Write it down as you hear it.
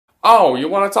Oh, you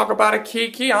want to talk about a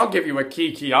Kiki? I'll give you a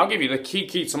Kiki. I'll give you the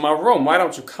Kiki to my room. Why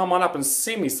don't you come on up and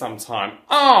see me sometime?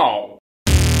 Oh!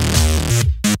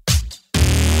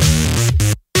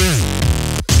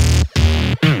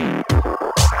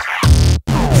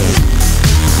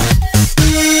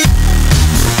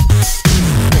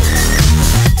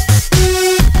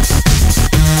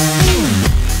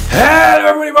 Hello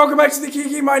everybody, welcome back to the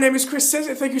Kiki. My name is Chris Says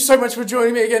It. Thank you so much for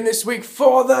joining me again this week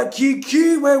for the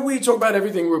Kiki, where we talk about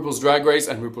everything RuPaul's Drag Race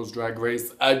and RuPaul's Drag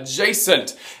Race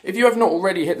adjacent. If you have not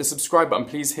already hit the subscribe button,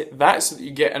 please hit that so that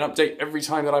you get an update every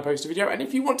time that I post a video. And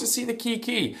if you want to see the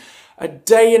Kiki a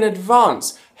day in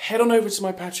advance, head on over to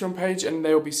my Patreon page and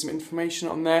there will be some information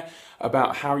on there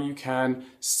about how you can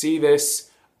see this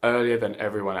earlier than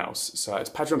everyone else. So it's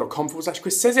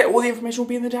patreon.com/Chris Says It. All the information will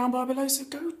be in the down bar below, so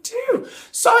go do.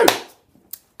 So,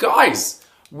 guys,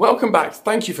 welcome back.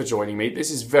 Thank you for joining me. This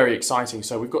is very exciting.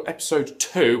 So we've got episode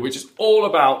 2, which is all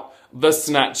about the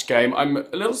Snatch Game. I'm a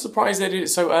little surprised they did it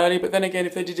so early, but then again,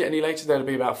 if they did it any later, there'll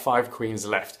be about 5 queens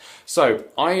left. So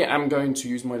I am going to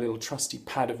use my little trusty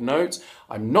pad of notes.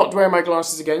 I'm not wearing my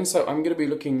glasses again, so I'm going to be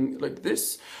looking like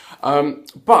this.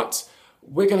 But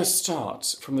we're going to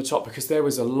start from the top because there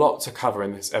was a lot to cover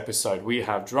in this episode. We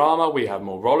have drama, we have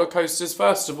more roller coasters.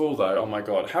 First of all, though, oh my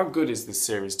God, how good is this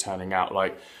series turning out?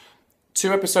 Like,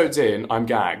 2 episodes in, I'm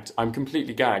gagged. I'm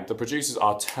completely gagged. The producers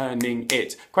are turning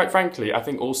it. Quite frankly, I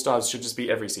think All Stars should just be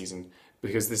every season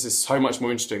because this is so much more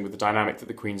interesting with the dynamic that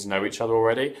the queens know each other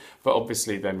already. But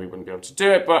obviously, then we wouldn't be able to do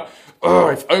it. But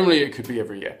if only it could be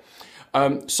every year.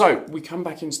 So we come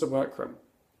back into the workroom.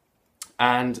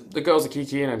 And the girls are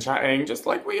kikiing and chatting, just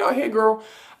like we are here, girl.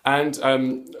 And I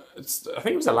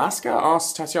think it was Alaska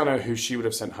asked Tatiana who she would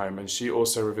have sent home. And she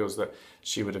also reveals that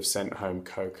she would have sent home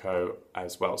Coco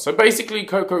as well. So basically,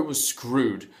 Coco was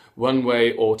screwed one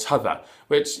way or t'other.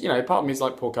 Which, you know, part of me is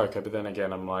like, poor Coco. But then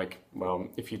again, I'm like, well,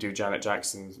 if you do Janet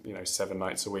Jackson, 7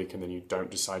 nights a week and then you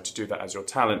don't decide to do that as your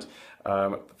talent,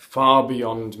 far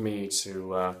beyond me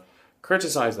to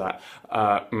criticize that.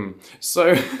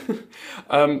 So...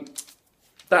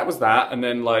 that was that, and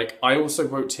then like I also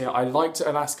wrote here, I liked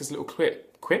Alaska's little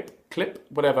clip,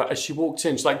 whatever, as she walked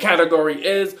in. She's like, category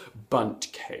is bundt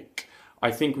cake.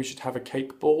 I think we should have a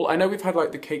cake ball. I know we've had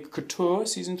like the cake couture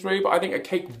season 3, but I think a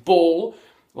cake ball,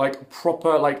 like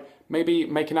proper, like maybe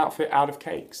make an outfit out of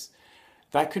cakes.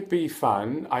 That could be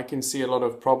fun. I can see a lot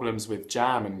of problems with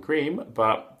jam and cream,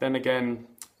 but then again,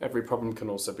 every problem can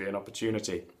also be an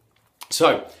opportunity.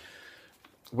 So,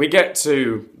 we get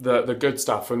to the good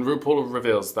stuff, and RuPaul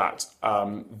reveals that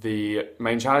the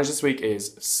main challenge this week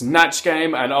is Snatch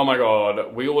Game, and oh my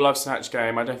God, we all love Snatch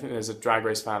Game. I don't think there's a Drag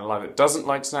Race fan alive that doesn't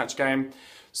like Snatch Game.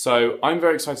 So I'm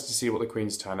very excited to see what the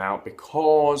queens turn out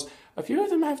because a few of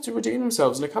them have to redeem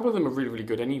themselves, and a couple of them are really, really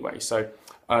good anyway. So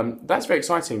that's very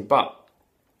exciting, but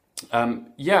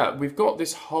yeah, we've got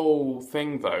this whole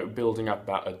thing though building up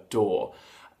about AOOOH.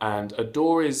 And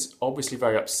AOOOH is obviously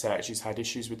very upset. She's had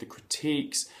issues with the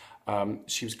critiques.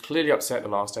 She was clearly upset the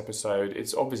last episode.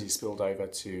 It's obviously spilled over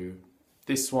to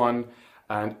this one.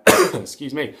 And,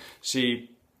 excuse me, she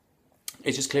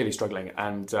is just clearly struggling.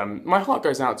 And my heart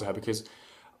goes out to her because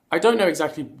I don't know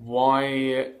exactly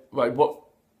why, like what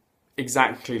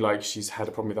exactly like she's had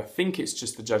a problem with. I think it's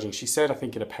just the judging. She said, I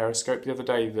think in a Periscope the other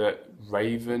day, that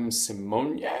Raven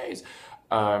Simone's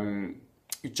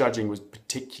judging was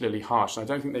particularly harsh, and I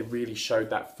don't think they really showed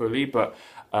that fully, but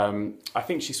I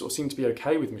think she sort of seemed to be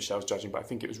okay with Michelle's judging, but I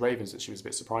think it was Raven's that she was a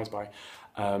bit surprised by.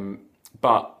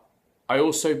 But I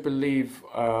also believe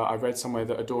I read somewhere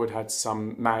that AOOOH had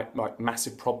some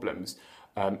massive problems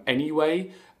anyway,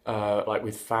 like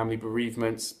with family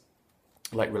bereavements,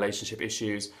 like relationship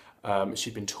issues.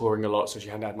 She'd been touring a lot, so she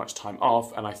hadn't had much time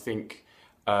off, and I think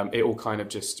it all kind of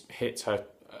just hit her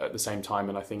at the same time,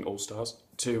 and I think All Stars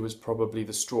 2 was probably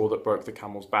the straw that broke the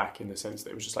camel's back, in the sense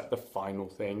that it was just like the final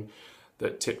thing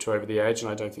that tipped her over the edge, and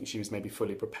I don't think she was maybe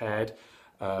fully prepared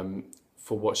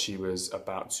for what she was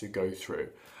about to go through.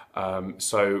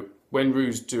 So when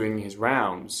Ru's doing his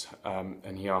rounds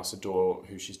and he asks AOOOH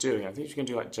who she's doing, I think she's going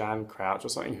to do like Jan Crouch or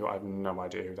something, who I have no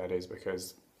idea who that is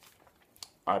because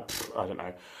I don't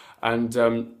know.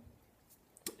 And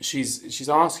she's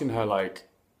asking her like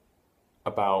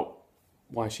about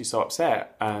why she's so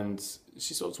upset, and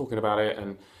she's sort of talking about it,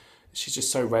 and she's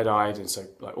just so red-eyed and so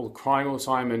like all crying all the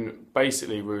time, and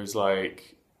basically Ru's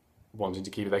like wanting to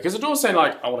keep her there because AOOOH's saying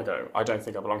like, I want to go, I don't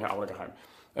think I belong here, I want to go home,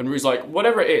 and Ru's like,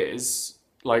 whatever it is,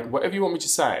 like whatever you want me to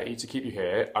say to keep you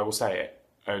here, I will say it.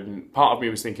 And part of me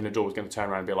was thinking AOOOH was going to turn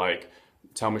around and be like,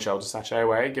 tell Michelle to sashay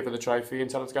away, give her the trophy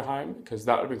and tell her to go home, because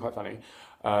that would have been quite funny.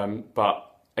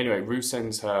 But anyway, Ru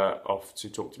sends her off to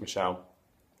talk to Michelle,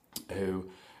 who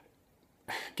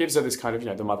gives her this kind of, you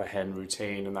know, the mother hen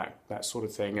routine and that sort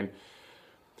of thing, and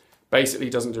basically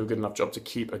doesn't do a good enough job to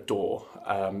keep AOOOH,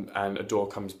 and AOOOH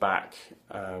comes back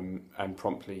and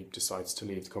promptly decides to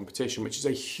leave the competition, which is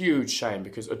a huge shame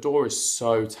because AOOOH is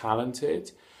so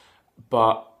talented.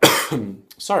 But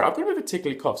sorry, I've got a bit of a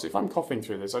tickly cough, so if I'm coughing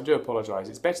through this, I do apologise.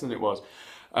 It's better than it was.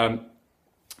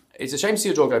 It's a shame to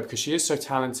see AOOOH go because she is so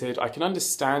talented. I can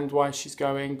understand why she's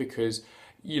going because,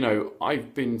 you know,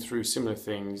 I've been through similar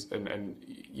things, and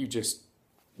you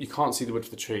can't see the wood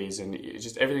for the trees, and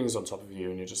everything's on top of you,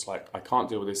 and you're just like, I can't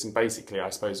deal with this. And basically,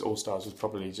 I suppose All Stars was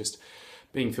probably just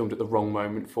being filmed at the wrong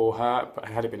moment for her. But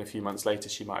had it been a few months later,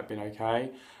 she might have been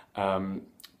okay.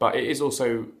 But it is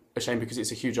also a shame because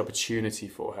it's a huge opportunity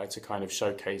for her to kind of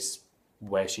showcase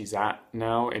where she's at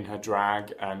now in her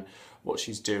drag and what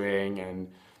she's doing,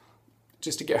 and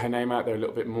just to get her name out there a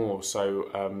little bit more.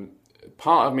 So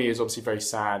part of me is obviously very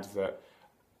sad that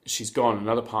she's gone.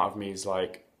 Another part of me is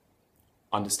like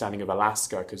understanding of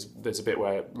Alaska, because there's a bit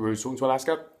where Ru's talking to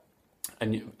Alaska,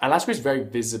 and Alaska is very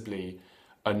visibly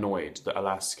annoyed that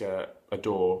AOOOH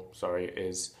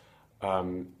is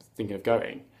thinking of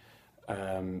going,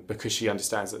 because she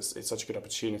understands that it's such a good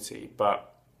opportunity.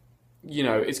 But, you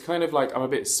know, it's kind of like I'm a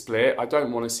bit split. I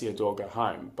don't want to see AOOOH go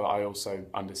home, but I also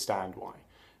understand why.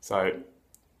 So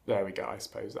there we go. I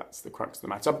suppose that's the crux of the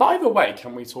matter. By the way,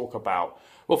 can we talk about...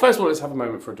 Well, first of all, let's have a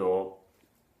moment for AOOOH.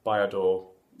 By AOOOH.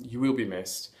 You will be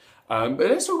missed. But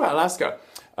let's talk about Alaska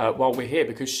while we're here,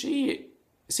 because she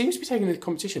seems to be taking the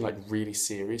competition like really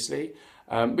seriously,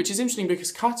 which is interesting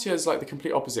because Katya is like the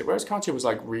complete opposite. Whereas Katya was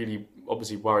like really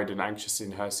obviously worried and anxious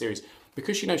in her series,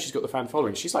 because she knows she's got the fan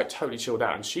following, she's like totally chilled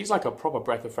out, and she's like a proper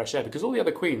breath of fresh air, because all the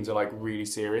other queens are like really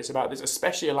serious about this,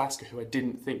 especially Alaska, who I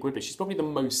didn't think would be. She's probably the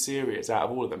most serious out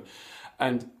of all of them.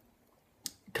 And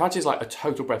Katya's like a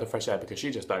total breath of fresh air because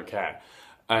she just don't care.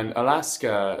 And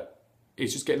Alaska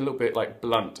is just getting a little bit like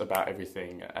blunt about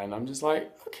everything, and I'm just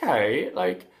like, okay,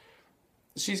 like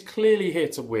she's clearly here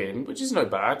to win, which is no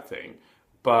bad thing,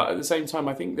 but at the same time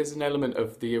I think there's an element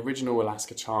of the original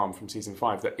Alaska charm from season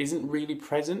 5 that isn't really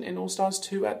present in All Stars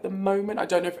 2 at the moment. I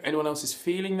don't know if anyone else is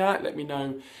feeling that. Let me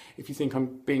know if you think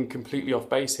I'm being completely off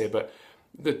base here, but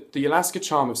the Alaska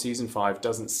charm of season 5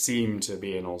 doesn't seem to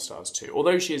be in All Stars 2.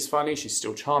 Although she is funny, she's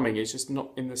still charming, it's just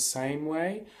not in the same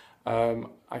way.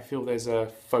 I feel there's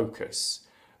a focus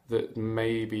that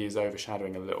maybe is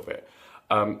overshadowing a little bit.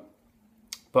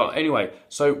 But anyway,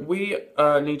 so we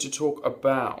need to talk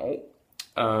about...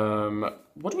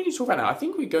 what do we need to talk about now? I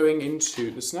think we're going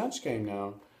into the Snatch Game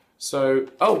now. So,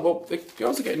 oh, well, the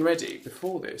girls are getting ready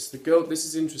before this. This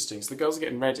is interesting. So the girls are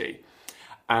getting ready.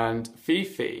 And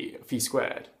Fifi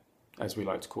Squared, as we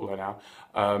like to call her now,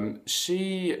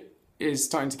 she is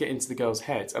starting to get into the girls'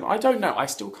 heads. And I don't know, I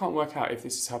still can't work out if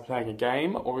this is her playing a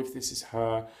game or if this is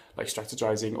her like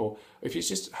strategizing, or if it's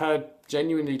just her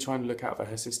genuinely trying to look out for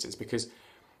her sisters, because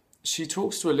she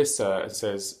talks to Alyssa and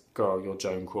says, girl, your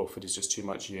Joan Crawford is just too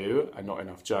much you and not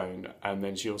enough Joan. And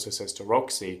then she also says to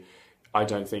Roxy, I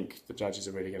don't think the judges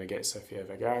are really going to get Sofia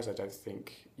Vergara's. I don't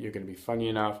think you're going to be funny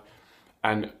enough.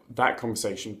 And that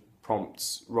conversation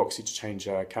prompts Roxy to change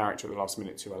her character at the last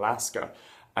minute to Alaska.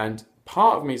 And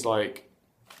part of me is like,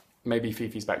 maybe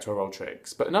Fifi's back to her old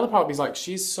tricks. But another part of me is like,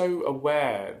 she's so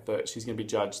aware that she's going to be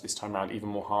judged this time around even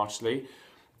more harshly.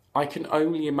 I can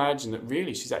only imagine that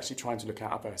really she's actually trying to look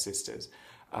out for her sisters.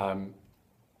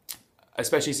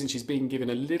 Especially since she's being given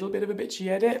a little bit of a bitchy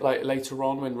edit. Like later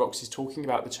on when Roxy's talking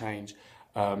about the change,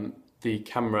 the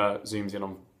camera zooms in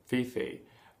on Fifi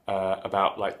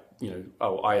about like, you know,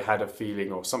 oh, I had a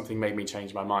feeling or something made me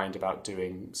change my mind about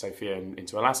doing Sofia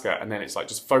into Alaska. And then it's like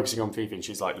just focusing on Fifi and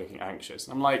she's like looking anxious.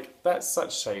 And I'm like, that's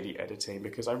such shady editing,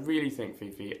 because I really think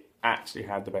Fifi actually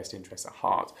had the best interests at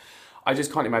heart. I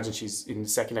just can't imagine she's in the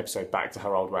second episode back to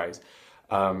her old ways.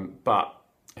 But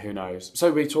who knows?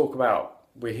 So we talk about,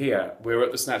 we're here. We're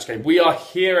at the Snatch Game. We are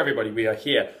here, everybody. We are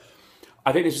here.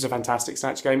 I think this was a fantastic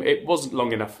Snatch Game. It wasn't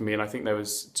long enough for me, and I think there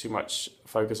was too much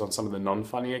focus on some of the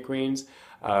non-funnier queens.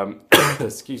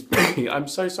 Excuse me. I'm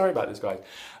so sorry about this, guys.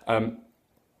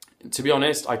 To be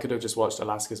honest, I could have just watched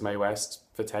Alaska's Mae West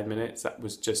for 10 minutes. That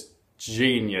was just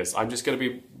genius. I'm just going to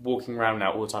be walking around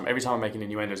now all the time. Every time I'm making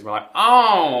innuendos, we're like,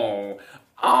 oh.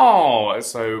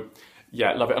 So,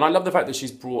 yeah, love it. And I love the fact that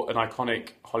she's brought an iconic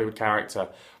Hollywood character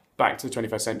back to the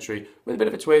 21st century with a bit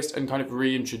of a twist and kind of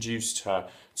reintroduced her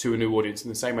to a new audience in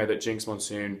the same way that Jinx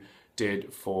Monsoon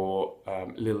did for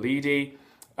Lil Edie.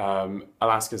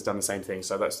 Alaska's done the same thing,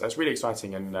 so that's really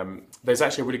exciting. And there's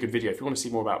actually a really good video if you want to see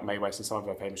more about Mae West and some of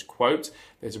her famous quotes.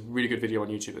 There's a really good video on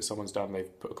YouTube that someone's done.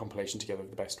 They've put a compilation together of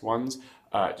the best ones.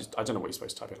 I don't know what you're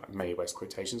supposed to type in, like Mae West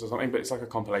quotations or something, but it's like a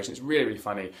compilation. It's really, really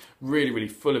funny, really, really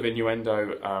full of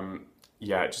innuendo.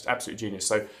 Yeah, just absolute genius.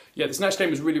 So yeah, the Snatch Game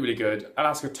was really, really good.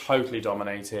 Alaska totally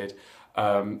dominated.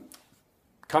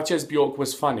 Katya's Bjork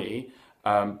was funny,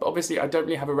 but obviously I don't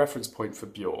really have a reference point for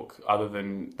Bjork other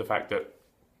than the fact that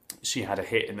she had a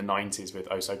hit in the 90s with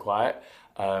Oh So Quiet.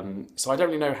 So I don't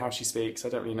really know how she speaks. I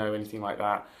don't really know anything like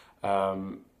that.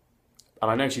 And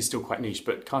I know she's still quite niche,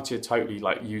 but Katya totally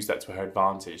like used that to her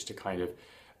advantage to kind of...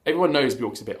 Everyone knows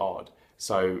Bjork's a bit odd.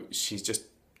 So she's just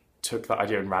took that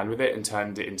idea and ran with it and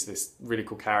turned it into this really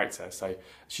cool character. So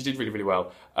she did really, really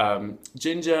well.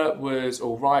 Ginger was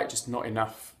all right, just not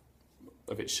enough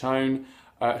of it shown.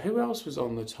 Who else was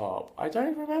on the top? I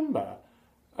don't remember.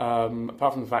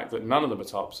 Apart from the fact that none of them are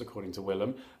tops, according to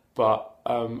Willem. But,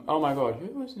 oh my God,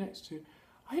 who was next to?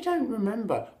 I don't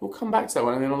remember. We'll come back to that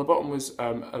one. And then on the bottom was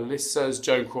Alyssa's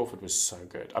Joan Crawford was so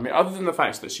good. I mean, other than the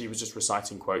fact that she was just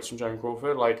reciting quotes from Joan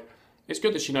Crawford, like, it's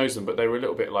good that she knows them, but they were a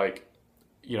little bit like,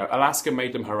 you know, Alaska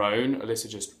made them her own. Alyssa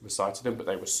just recited them, but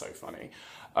they were so funny.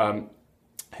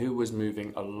 Who was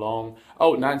moving along?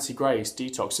 Oh, Nancy Grace,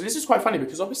 Detox. So this is quite funny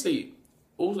because obviously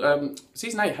all,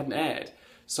 season 8 hadn't aired.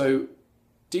 So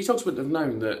Detox wouldn't have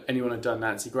known that anyone had done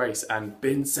Nancy Grace and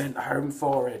been sent home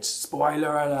for it.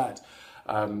 Spoiler alert.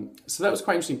 So that was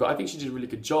quite interesting, but I think she did a really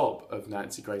good job of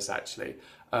Nancy Grace, actually.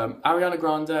 Ariana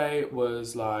Grande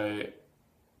was like...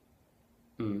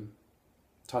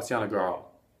 Tatiana Girl.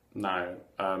 No.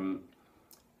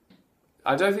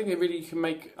 I don't think it really can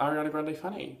make Ariana Grande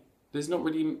funny. There's not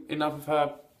really enough of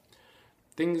her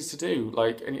things to do,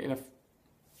 like enough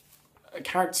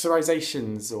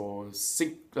characterizations or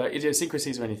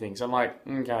idiosyncrasies or anything. So I'm like,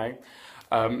 okay.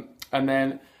 And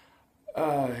then,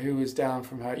 who was down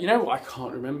from her? You know what? I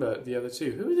can't remember the other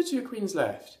two. Who were the two queens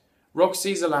left?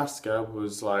 Roxy's Alaska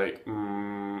was like,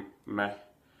 meh.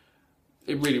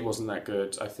 It really wasn't that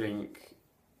good, I think.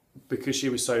 Because she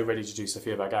was so ready to do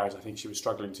Sofia Vergara's, I think she was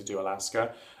struggling to do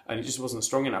Alaska, and it just wasn't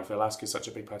strong enough. Alaska's such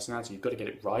a big personality, you've got to get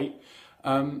it right.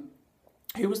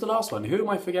 Who was the last one? Who am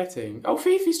I forgetting? Oh,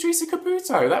 Fifi's Teresa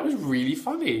Caputo. That was really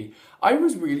funny. I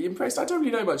was really impressed. I don't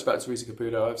really know much about Teresa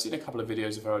Caputo. I've seen a couple of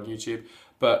videos of her on YouTube,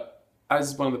 but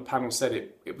as one of the panels said,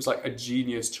 it was like a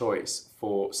genius choice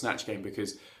for Snatch Game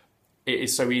because it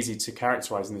is so easy to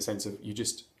characterize in the sense of you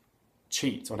just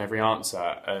cheat on every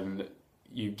answer and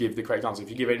you give the correct answer. If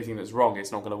you give anything that's wrong,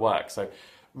 it's not going to work. So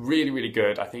really, really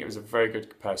good. I think it was a very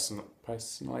good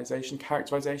personalization,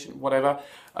 characterization, whatever.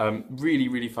 Really,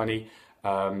 really funny.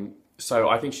 So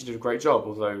I think she did a great job,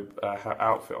 although her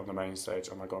outfit on the main stage,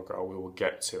 oh my God, girl, we will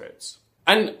get to it.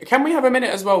 And can we have a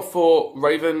minute as well for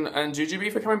Raven and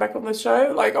Jujubee for coming back on the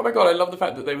show? Like, oh my God, I love the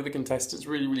fact that they were the contestants.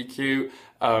 Really, really cute.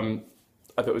 I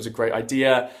thought it was a great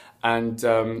idea. And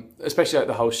especially like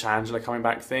the whole Shangela coming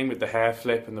back thing with the hair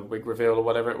flip and the wig reveal or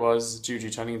whatever it was,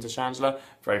 Juju turning into Shangela.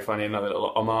 Very funny, another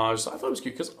little homage. So I thought it was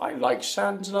cute because I like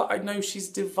Shangela. I know she's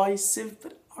divisive,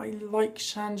 but I like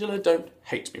Shangela. Don't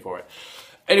hate me for it.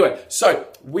 Anyway, so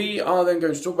we are then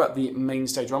going to talk about the main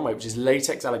stage runway, which is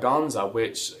Latex Eleganza,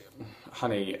 which,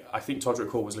 honey, I think Todd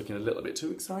Recall was looking a little bit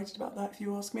too excited about that, if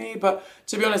you ask me. But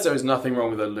to be honest, there is nothing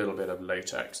wrong with a little bit of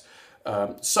latex.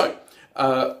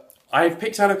 I've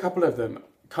picked out a couple of them.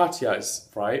 Katya's,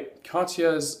 right?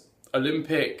 Katya's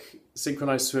Olympic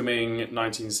synchronized swimming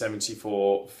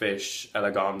 1974 fish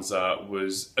eleganza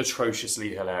was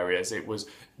atrociously hilarious. It was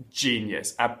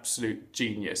genius, absolute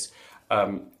genius.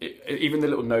 Even the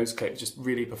little nose clip just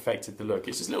really perfected the look.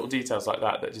 It's just little details like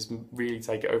that that just really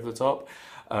take it over the top.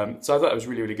 So I thought it was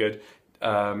really, really good.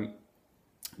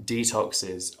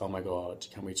 Detoxes, oh my God,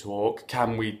 can we talk?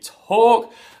 Can we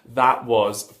talk? That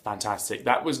was fantastic.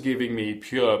 That was giving me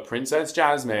pure Princess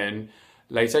Jasmine,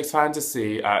 Latex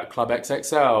Fantasy at Club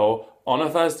XXL on a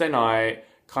Thursday night,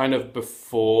 kind of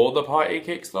before the party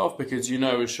kicks off, because you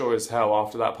know, as sure as hell,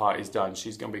 after that party's done,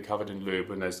 she's going to be covered in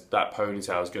lube and that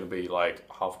ponytail is going to be like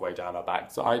halfway down her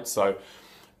backside. So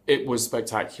it was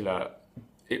spectacular.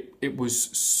 It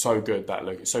was so good, that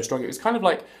look. It's so strong. It was kind of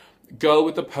like Girl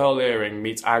with the Pearl Earring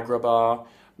meets Agrabah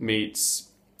meets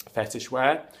fetish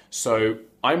wear. So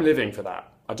I'm living for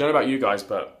that. I don't know about you guys,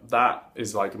 but that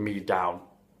is like me down,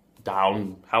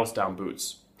 house down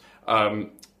boots.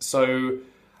 So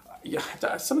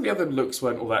yeah, some of the other looks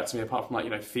weren't all that to me, apart from like,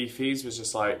 you know, Fifi's was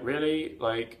just like, really?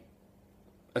 Like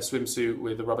a swimsuit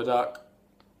with a rubber duck?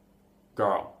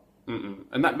 Girl.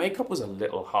 And that makeup was a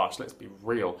little harsh, let's be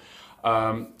real.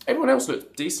 Everyone else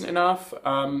looked decent enough,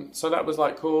 so that was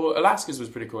like cool. Alaska's was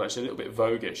pretty cool actually, a little bit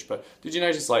voguish, but did you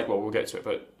notice, like, well, we'll get to it,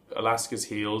 but Alaska's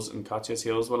heels and Katya's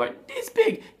heels were like this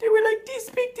big. They were like this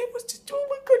big. It was just, oh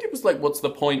my god, it was like, what's the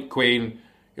point, queen?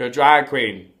 You're a drag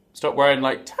queen. Stop wearing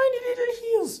like tiny little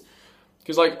heels.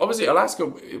 Because like, obviously Alaska,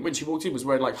 when she walked in, was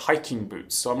wearing like hiking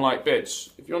boots. So I'm like,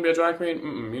 bitch, if you want to be a drag queen,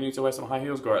 you need to wear some high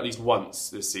heels, girl, at least once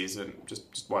this season.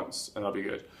 Just once, and that'll be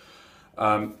good.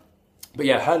 But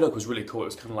yeah, her look was really cool. It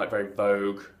was kind of like very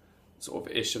Vogue, sort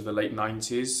of ish of the late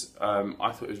 90s.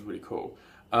 I thought it was really cool.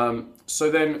 So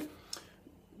then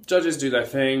judges do their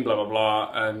thing, blah, blah,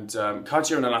 blah. And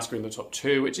Katya and Alaska are in the top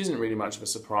 2, which isn't really much of a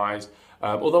surprise.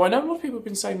 Although I know a lot of people have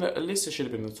been saying that Alyssa should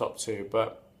have been in the top 2,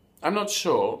 but I'm not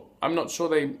sure. I'm not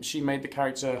sure she made the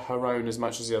character her own as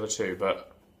much as the other 2,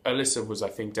 but Alyssa was, I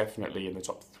think, definitely in the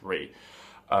top 3.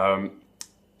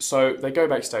 So they go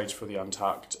backstage for the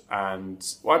Untucked, and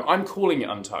well, I'm calling it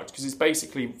Untucked because it's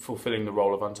basically fulfilling the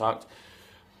role of Untucked.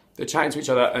 They're chatting to each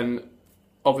other, and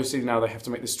obviously now they have to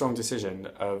make this strong decision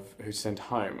of who to send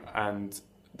home, and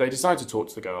they decide to talk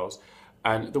to the girls.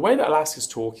 And the way that Alaska's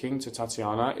talking to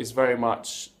Tatiana is very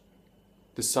much,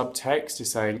 the subtext is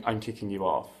saying, I'm kicking you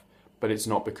off, but it's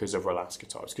not because of Alaska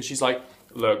Talks. Because she's like,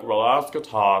 look, Alaska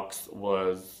Talks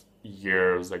was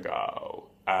years ago,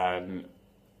 and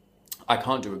I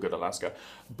can't do a good Alaska,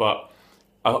 but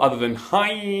other than,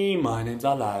 hi, my name's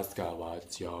Alaska,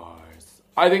 what's yours?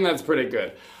 I think that's pretty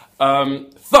good.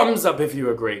 Thumbs up if you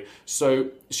agree.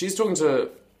 So she's talking to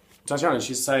Tatiana, and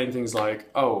she's saying things like,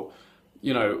 oh,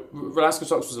 you know, Alaska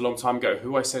Talks was a long time ago.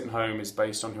 Who I sent home is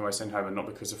based on who I sent home and not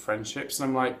because of friendships. And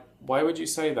I'm like, why would you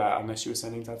say that unless you were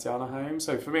sending Tatiana home?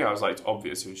 So for me, I was like, it's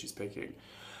obvious who she's picking.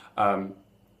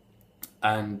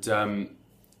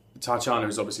 Tatiana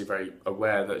is obviously very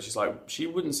aware that she's like, she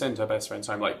wouldn't send her best friends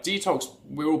home. Like, Detox,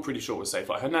 we're all pretty sure was safe.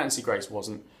 Like, her Nancy Grace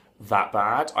wasn't that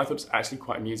bad. I thought it was actually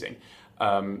quite amusing.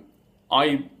 To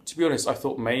be honest, I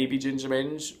thought maybe Ginger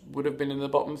Minge would have been in the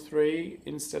bottom 3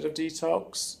 instead of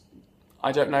Detox.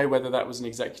 I don't know whether that was an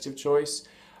executive choice,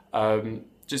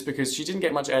 just because she didn't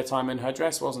get much airtime and her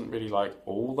dress wasn't really like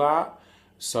all that.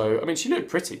 So, I mean, she looked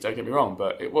pretty, don't get me wrong,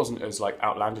 but it wasn't as like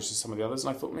outlandish as some of the others.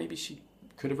 And I thought maybe she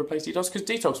could have replaced Detox, because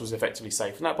Detox was effectively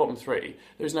safe. In that bottom 3,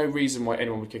 there's no reason why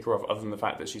anyone would kick her off other than the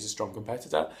fact that she's a strong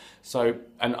competitor. So,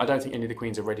 and I don't think any of the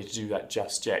queens are ready to do that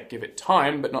just yet. Give it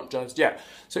time, but not just yet.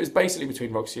 So it's basically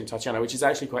between Roxy and Tatiana, which is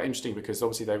actually quite interesting because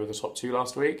obviously they were the top 2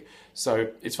 last week.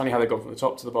 So it's funny how they've gone from the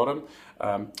top to the bottom.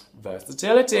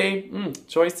 Versatility,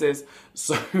 choices.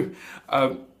 So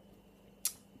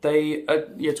they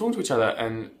talking to each other,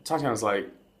 and Tatiana's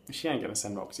like, she ain't gonna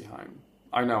send Roxy home.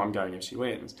 I know I'm going if she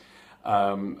wins.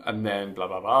 And then blah,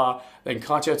 blah, blah. Then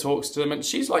Katya talks to them, and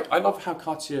she's like, I love how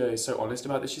Katya is so honest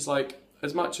about this. She's like,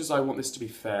 as much as I want this to be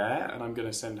fair, and I'm going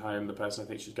to send home the person I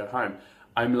think should go home,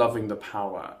 I'm loving the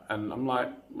power. And I'm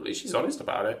like, well, at least she's honest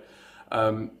about it.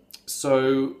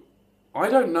 So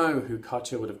I don't know who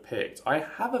Katya would have picked. I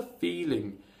have a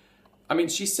feeling, I mean,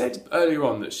 she said earlier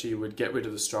on that she would get rid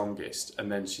of the strongest,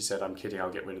 and then she said, I'm kidding,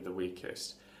 I'll get rid of the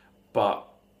weakest. But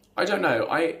I don't know.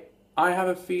 I have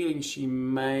a feeling she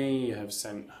may have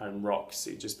sent home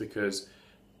Roxy just because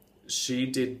she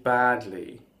did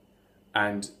badly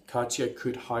and Katya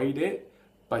could hide it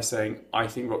by saying, I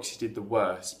think Roxy did the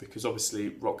worst, because obviously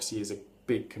Roxy is a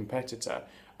big competitor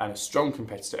and a strong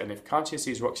competitor, and if Katya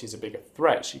sees Roxy as a bigger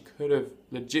threat, she could have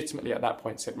legitimately at that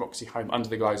point sent Roxy home under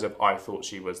the guise of, I thought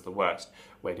she was the worst,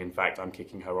 when in fact I'm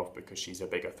kicking her off because she's a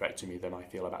bigger threat to me than I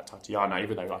feel about Tatiana,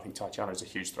 even though I think Tatiana is a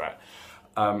huge threat.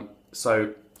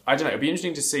 So I don't know, it'll be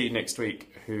interesting to see next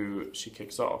week who she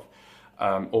kicks off,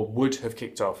 or would have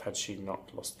kicked off had she not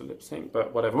lost the lip sync,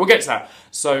 but whatever, we'll get to that.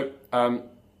 So as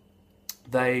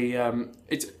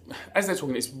they're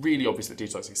talking, it's really obvious that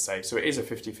Detox is safe, so it is a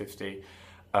 50-50.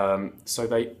 So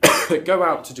they go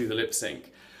out to do the lip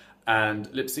sync,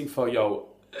 and lip sync for your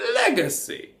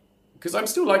legacy, because I'm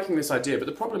still liking this idea, but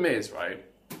the problem is, right,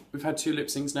 we've had 2 lip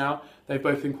syncs now, they've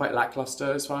both been quite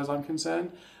lackluster as far as I'm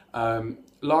concerned.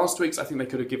 Last week's, I think they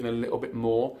could have given a little bit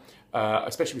more,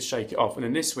 especially with Shake It Off. And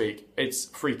then this week, it's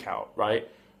Freak Out, right?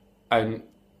 And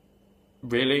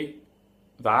really,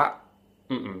 that?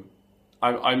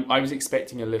 I was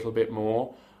expecting a little bit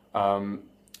more,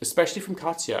 especially from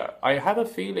Katya. I have a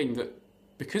feeling that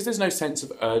because there's no sense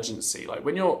of urgency, like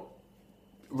when you're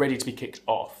ready to be kicked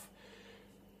off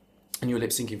and you're lip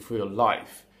syncing for your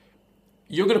life,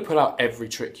 you're going to pull out every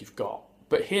trick you've got.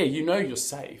 But here, you know you're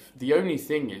safe. The only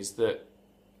thing is that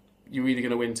you're either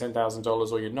going to win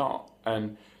 $10,000 or you're not.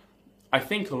 And I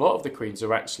think a lot of the queens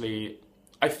are actually...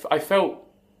 I felt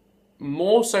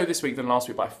more so this week than last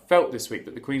week, but I felt this week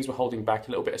that the queens were holding back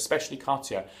a little bit, especially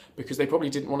Katya, because they probably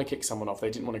didn't want to kick someone off.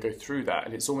 They didn't want to go through that.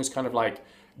 And it's almost kind of like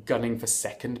gunning for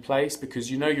second place,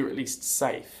 because you know you're at least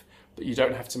safe, but you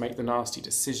don't have to make the nasty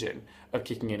decision of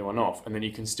kicking anyone off. And then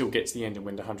you can still get to the end and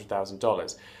win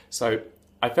 $100,000. So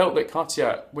I felt that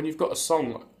Katya, when you've got a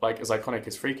song like as iconic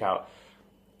as Freak Out,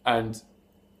 and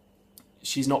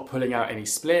she's not pulling out any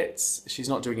splits, she's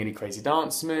not doing any crazy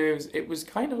dance moves, it was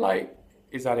kind of like,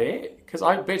 is that it? Because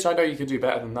I know you can do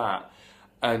better than that.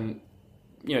 And,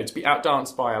 you know, to be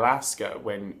outdanced by Alaska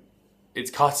when it's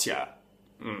Katya,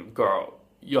 girl,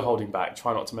 you're holding back.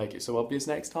 Try not to make it so obvious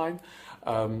next time.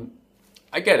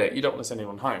 I get it, you don't want to send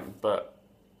anyone home, but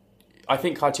I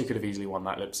think Katya could have easily won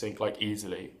that lip sync, like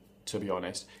easily, to be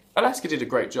honest. Alaska did a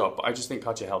great job, but I just think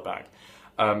Katya held back,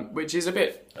 which is a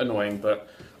bit annoying, but,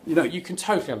 you know, you can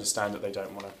totally understand that they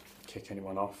don't want to kick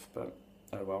anyone off, but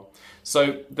oh well.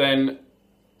 So then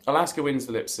Alaska wins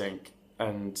the lip sync,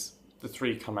 and the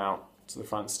three come out to the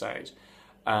front stage,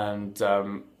 and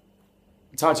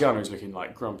Tatiana is looking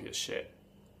like grumpy as shit.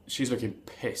 She's looking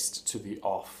pissed to the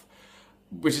off,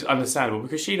 which is understandable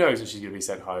because she knows that she's going to be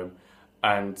sent home.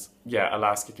 And yeah,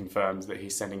 Alaska confirms that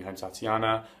he's sending home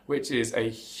Tatiana, which is a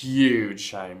huge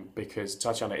shame because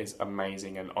Tatiana is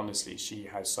amazing, and honestly, she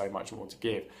has so much more to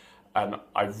give. And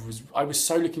I was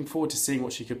so looking forward to seeing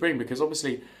what she could bring, because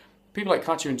obviously people like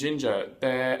Katya and Ginger,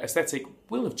 their aesthetic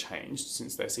will have changed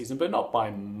since their season, but not by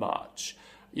much.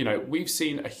 You know, we've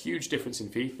seen a huge difference in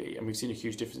Fifi, and we've seen a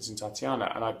huge difference in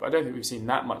Tatiana, and I don't think we've seen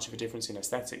that much of a difference in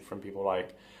aesthetic from people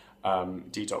like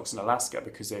Detox and Alaska,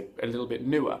 because they're a little bit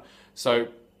newer. So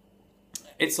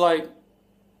it's like,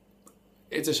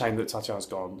 it's a shame that Tatiana's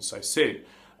gone so soon,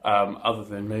 other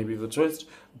than maybe the twist,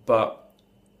 but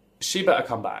she better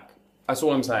come back. That's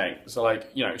all I'm saying. So like,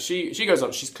 you know, she goes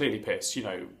up, she's clearly pissed. You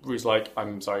know, Rue's like,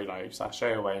 I'm sorry, no,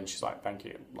 sashay away. And she's like, thank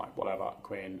you. Like, whatever,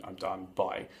 queen, I'm done,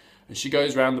 bye. And she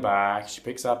goes around the back, she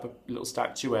picks up a little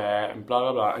statuette and blah,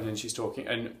 blah, blah. And then she's talking.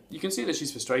 And you can see that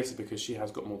she's frustrated because she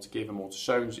has got more to give and more to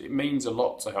show. And it means a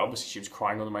lot to her. Obviously, she was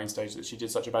crying on the main stage that she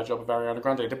did such a bad job of Ariana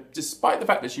Grande. Despite the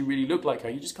fact that she really looked like her,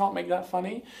 you just can't make that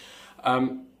funny.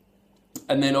 And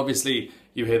then obviously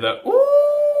you hear that,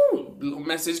 ooh, little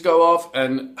message go off,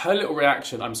 and her little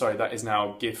reaction, I'm sorry, that is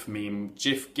now GIF, meme,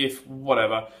 GIF,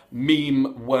 whatever,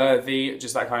 meme worthy,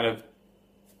 just that kind of,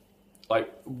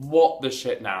 like, what the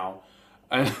shit now?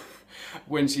 And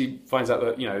when she finds out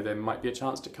that, you know, there might be a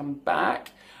chance to come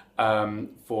back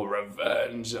for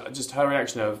revenge, just her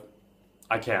reaction of,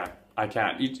 I can't.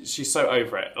 She's so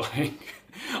over it. Like,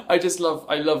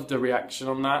 I love the reaction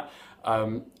on that.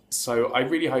 So I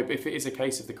really hope, if it is a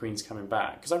case of the queens coming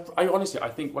back, because I honestly, I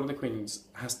think one of the queens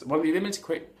has to, one of the eliminated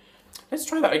let's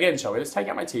try that again, shall we? Let's take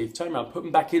out my teeth, turn them around, put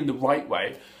them back in the right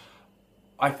way.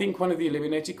 I think one of the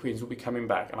eliminated queens will be coming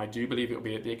back, and I do believe it will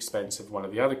be at the expense of one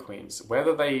of the other queens.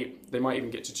 Whether they might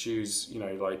even get to choose, you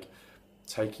know, like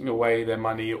taking away their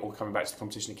money or coming back to the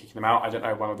competition and kicking them out. I don't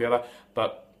know, one or the other,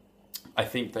 but I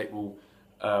think they will,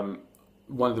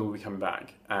 one of them will be coming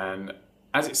back. And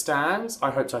as it stands,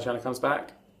 I hope Tatiana comes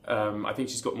back. I think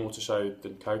she's got more to show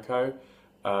than Coco.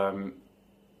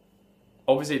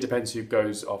 Obviously, it depends who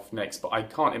goes off next, but I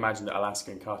can't imagine that Alaska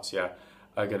and Katya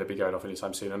are going to be going off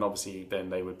anytime soon. And obviously, then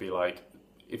they would be like,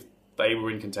 if they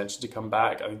were in contention to come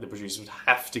back, I think the producers would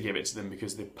have to give it to them,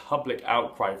 because the public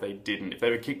outcry if they didn't, if they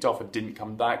were kicked off and didn't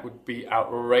come back, would be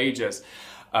outrageous.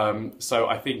 So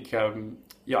I think,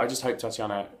 yeah, I just hope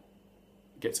Tatiana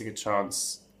gets a good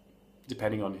chance,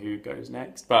 depending on who goes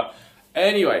next. But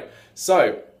anyway,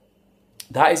 so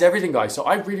that is everything, guys. So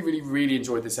I really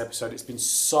enjoyed this episode. It's been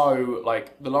so,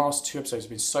 like, the last two episodes have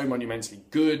been so monumentally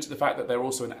good. The fact that they're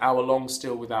also an hour long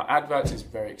still without adverts is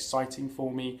very exciting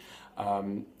for me,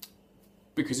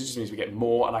 because it just means we get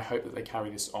more, and I hope that they carry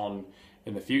this on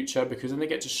in the future, because then they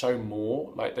get to show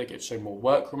more, like they get to show more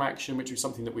workroom action, which was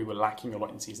something that we were lacking a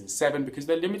lot in season 7, because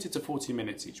they're limited to 40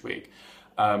 minutes each week.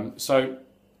 So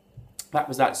that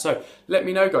was that. So let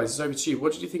me know, guys, it's over to you.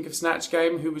 What did you think of Snatch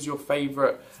Game? Who was your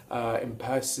favourite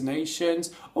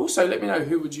impersonations? Also, let me know,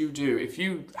 who would you do? If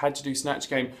you had to do Snatch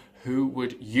Game, who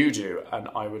would you do? And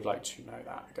I would like to know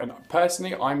that. And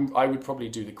personally, I would probably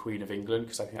do the Queen of England,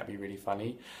 because I think that'd be really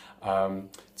funny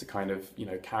to kind of, you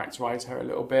know, characterise her a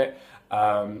little bit.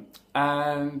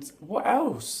 And what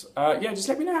else? Yeah, just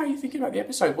let me know how you're thinking about the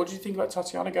episode. What did you think about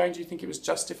Tatiana going? Do you think it was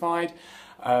justified?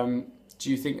 Do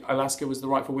you think Alaska was the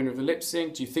rightful winner of the lip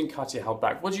sync? Do you think Katya held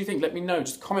back? What do you think? Let me know.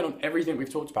 Just comment on everything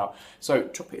we've talked about. So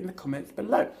drop it in the comments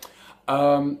below.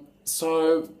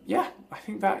 So yeah, I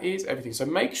think that is everything. So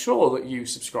make sure that you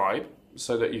subscribe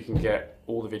so that you can get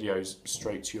all the videos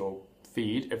straight to your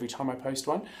feed every time I post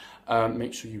one.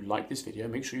 Make sure you like this video,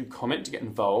 make sure you comment to get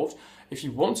involved. If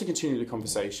you want to continue the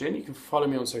conversation, you can follow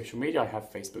me on social media. I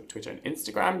have Facebook, Twitter, and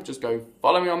Instagram. Just go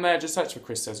follow me on there. Just search for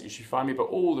Chris Says It. You should find me, but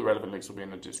all the relevant links will be in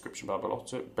the description bar below.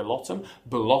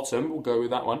 We'll go with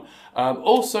that one.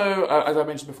 Also, as I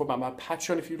mentioned before about my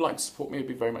Patreon, if you'd like to support me, it'd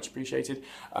be very much appreciated.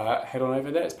 Head on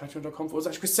over there. It's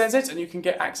patreon.com/Chris Says It, and you can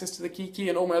get access to the Kiki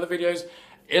and all my other videos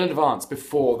in advance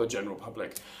before the general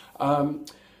public.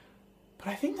 But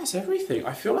I think that's everything.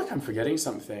 I feel like I'm forgetting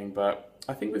something, but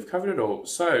I think we've covered it all.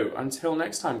 So until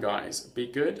next time, guys, be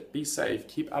good, be safe,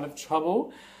 keep out of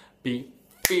trouble, be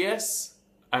fierce,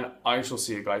 and I shall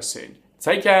see you guys soon.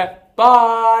 Take care.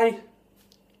 Bye.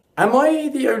 Am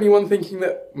I the only one thinking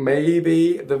that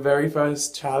maybe the very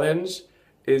first challenge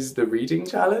is the reading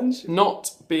challenge?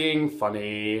 Not being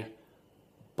funny,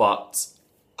 but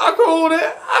I called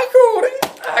it.